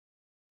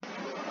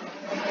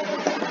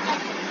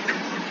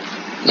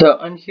So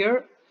and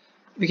here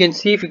we can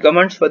see if we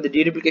commands for the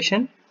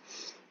deduplication.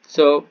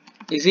 So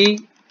easy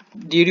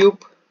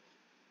dedupe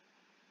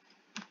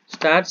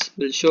stats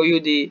will show you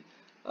the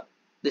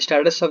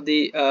status of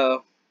the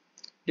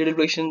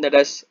deduplication that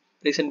has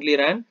recently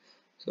ran.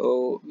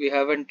 So we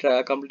haven't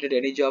completed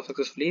any job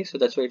successfully, so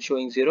that's why it's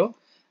showing 0.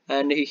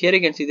 And here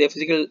you can see the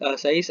physical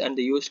size and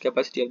the used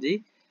capacity of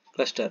the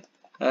cluster.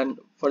 And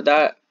for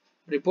that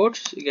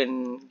reports, you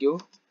can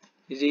give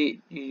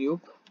easy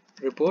dedupe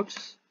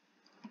reports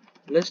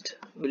list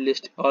will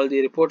list all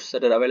the reports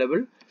that are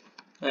available,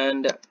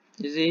 and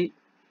easy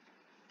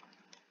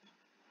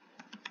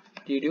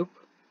dedupe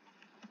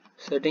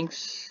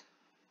settings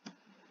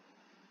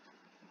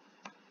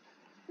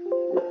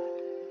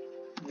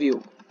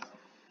view.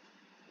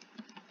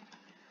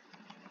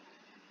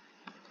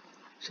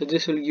 So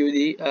this will give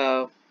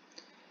the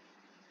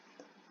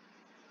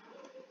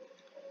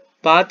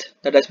path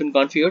that has been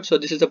configured. So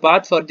this is the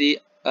path for the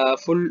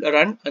full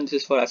run, and this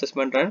is for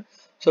assessment run.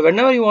 So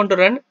whenever you want to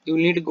run, you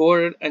will need to go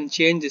ahead and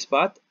change this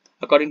path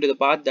according to the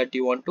path that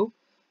you want to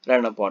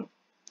run upon.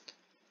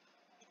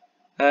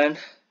 And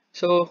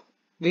so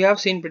we have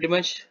seen pretty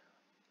much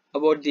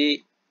about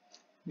the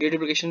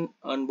deduplication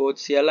on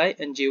both CLI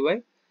and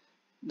GUI.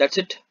 That's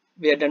it.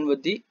 We are done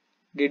with the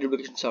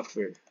deduplication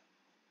software.